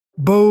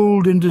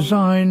Bold in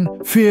design,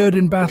 feared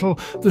in battle,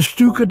 the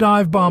Stuka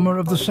dive bomber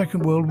of the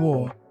Second World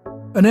War.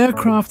 An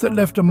aircraft that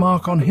left a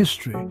mark on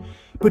history.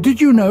 But did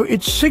you know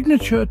its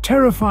signature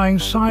terrifying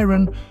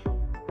siren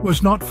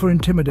was not for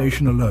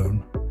intimidation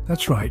alone?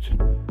 That's right.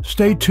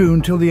 Stay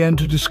tuned till the end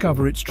to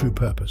discover its true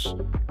purpose.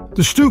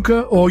 The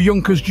Stuka, or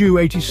Junkers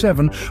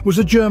Ju-87, was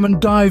a German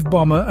dive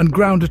bomber and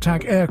ground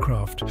attack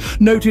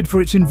aircraft, noted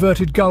for its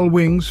inverted gull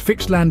wings,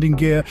 fixed landing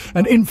gear,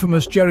 and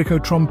infamous Jericho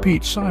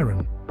trompete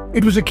siren.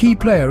 It was a key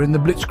player in the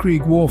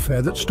blitzkrieg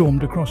warfare that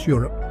stormed across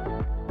Europe.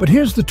 But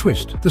here's the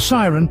twist. The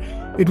siren,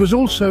 it was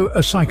also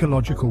a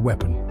psychological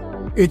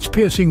weapon. Its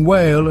piercing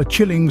wail, a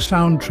chilling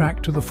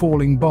soundtrack to the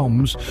falling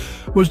bombs,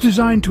 was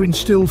designed to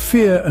instill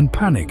fear and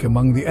panic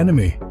among the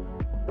enemy.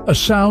 A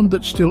sound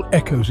that still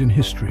echoes in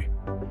history.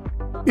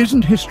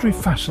 Isn't history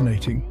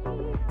fascinating?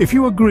 If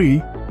you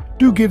agree,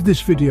 do give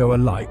this video a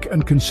like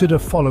and consider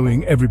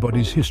following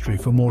Everybody's History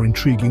for more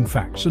intriguing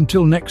facts.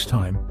 Until next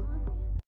time.